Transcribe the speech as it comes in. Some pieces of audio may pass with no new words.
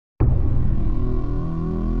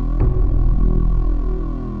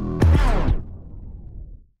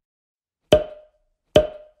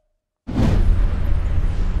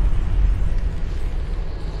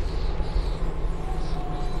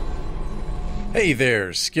Hey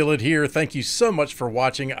there, Skillet here. Thank you so much for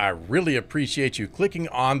watching. I really appreciate you clicking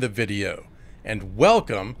on the video. And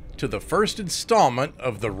welcome to the first installment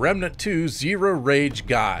of the Remnant 2 Zero Rage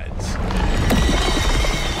Guides.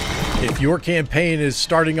 If your campaign is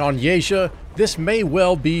starting on Yaesha, this may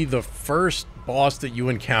well be the first boss that you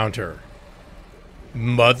encounter.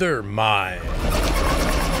 Mother Mind.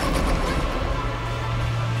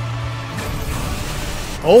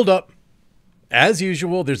 Hold up. As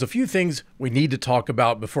usual, there's a few things we need to talk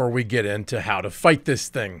about before we get into how to fight this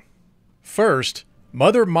thing. First,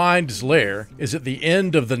 Mother Mind's lair is at the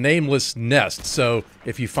end of the Nameless Nest, so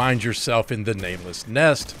if you find yourself in the Nameless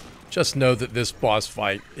Nest, just know that this boss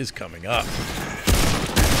fight is coming up.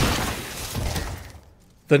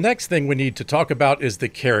 The next thing we need to talk about is the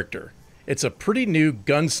character. It's a pretty new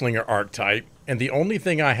gunslinger archetype, and the only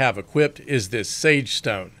thing I have equipped is this Sage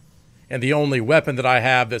Stone. And the only weapon that I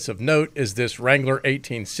have that's of note is this Wrangler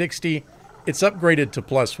 1860. It's upgraded to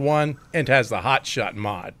 +1 and has the Hot Shot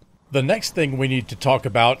mod. The next thing we need to talk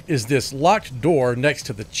about is this locked door next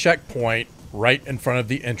to the checkpoint right in front of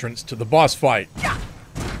the entrance to the boss fight.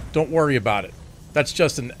 Don't worry about it. That's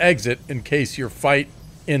just an exit in case your fight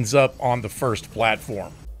ends up on the first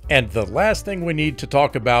platform. And the last thing we need to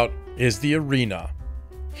talk about is the arena.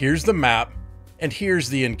 Here's the map, and here's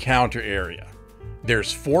the encounter area.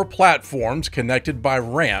 There's 4 platforms connected by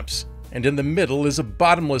ramps, and in the middle is a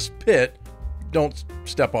bottomless pit. Don't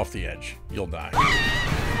step off the edge, you'll die.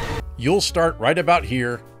 You'll start right about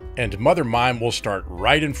here, and Mother Mind will start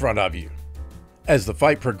right in front of you. As the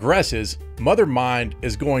fight progresses, Mother Mind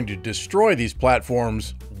is going to destroy these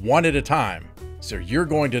platforms one at a time, so you're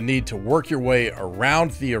going to need to work your way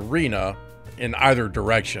around the arena in either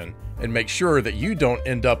direction and make sure that you don't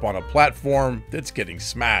end up on a platform that's getting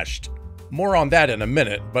smashed. More on that in a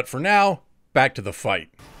minute, but for now, back to the fight.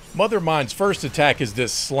 Mother Mind's first attack is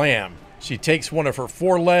this slam. She takes one of her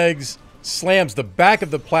 4 legs, slams the back of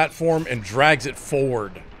the platform, and drags it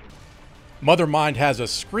forward. Mother Mind has a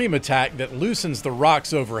scream attack that loosens the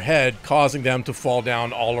rocks overhead, causing them to fall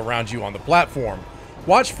down all around you on the platform.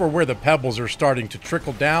 Watch for where the pebbles are starting to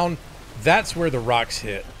trickle down. That's where the rocks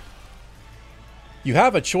hit. You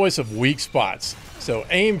have a choice of weak spots, so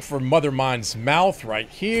aim for Mother Mind's mouth right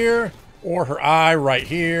here, or her eye right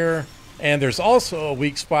here, and there's also a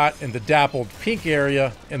weak spot in the dappled pink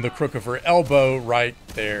area in the crook of her elbow right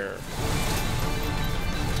there.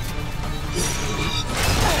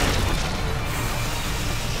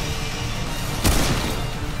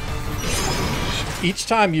 Each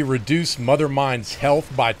time you reduce Mother Mind's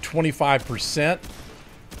health by 25%,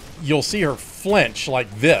 you'll see her flinch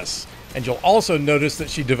like this, and you'll also notice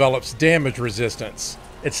that she develops damage resistance.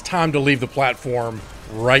 It's time to leave the platform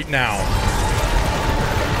right now.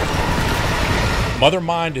 Mother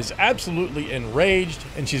Mind is absolutely enraged,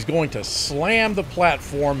 and she's going to slam the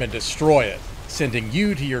platform and destroy it, sending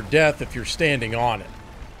you to your death if you're standing on it.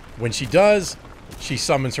 When she does, she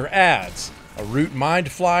summons her adds, a Root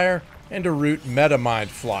Mind Flyer and a Root Meta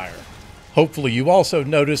Mind Flyer. Hopefully you also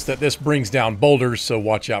notice that this brings down boulders, so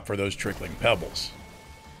watch out for those trickling pebbles.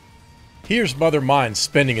 Here's Mother Mind's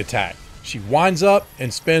spinning attack. She winds up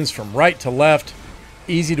and spins from right to left.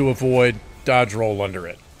 Easy to avoid, dodge roll under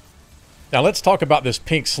it. Now let's talk about this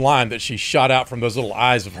pink slime that she shot out from those little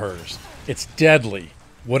eyes of hers. It's deadly.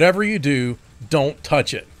 Whatever you do, don't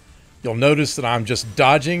touch it. You'll notice that I'm just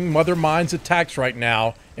dodging Mother Mind's attacks right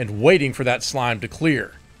now and waiting for that slime to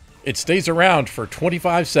clear. It stays around for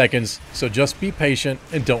 25 seconds, so just be patient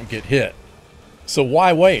and don't get hit. So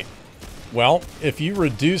why wait? Well, if you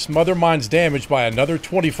reduce Mother Mind's damage by another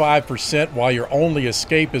 25% while your only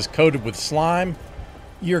escape is coated with slime,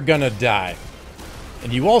 you're gonna die.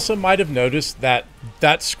 And you also might have noticed that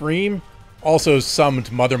that scream also summoned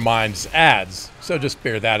Mother Mind's adds, so just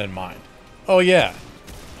bear that in mind. Oh yeah,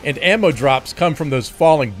 and ammo drops come from those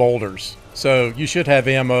falling boulders, so you should have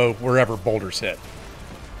ammo wherever boulders hit.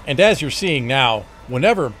 And as you're seeing now,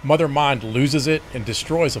 whenever Mother Mind loses it and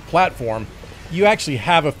destroys a platform, you actually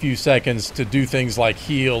have a few seconds to do things like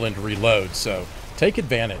heal and reload, so take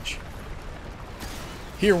advantage.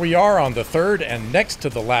 Here we are on the third and next to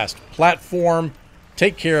the last platform.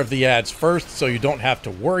 Take care of the adds first so you don't have to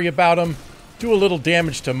worry about them. Do a little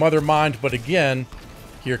damage to Mother Mind, but again,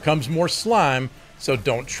 here comes more slime, so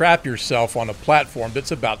don't trap yourself on a platform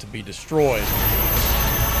that's about to be destroyed.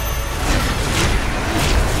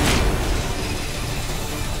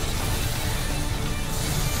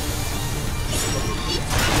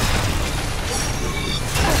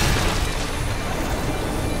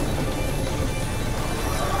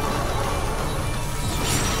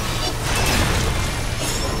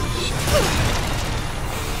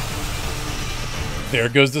 There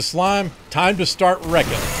goes the slime. Time to start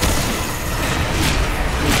wrecking.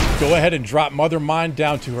 Go ahead and drop Mother Mind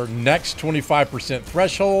down to her next 25%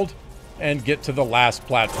 threshold and get to the last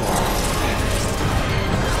platform.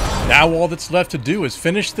 Now all that's left to do is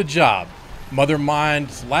finish the job. Mother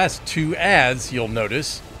Mind's last 2 ads, you'll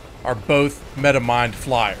notice, are both Metamind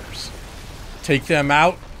flyers. Take them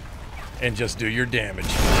out and just do your damage.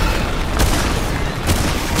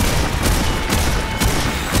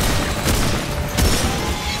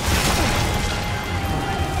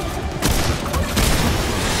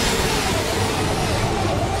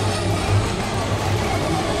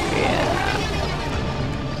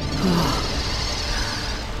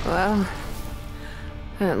 Well,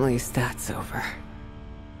 at least that's over.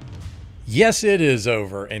 Yes, it is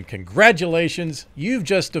over, and congratulations, you've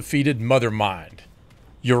just defeated Mother Mind.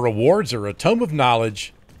 Your rewards are a Tome of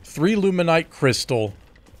Knowledge, 3 Luminite Crystal,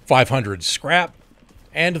 500 Scrap,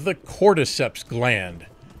 and the Cordyceps Gland.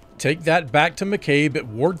 Take that back to McCabe at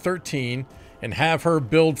Ward 13 and have her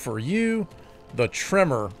build for you the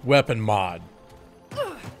Tremor Weapon Mod.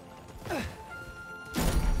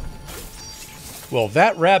 Well,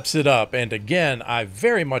 that wraps it up, and again, I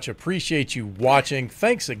very much appreciate you watching.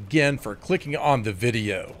 Thanks again for clicking on the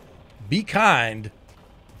video. Be kind,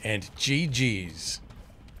 and GG's.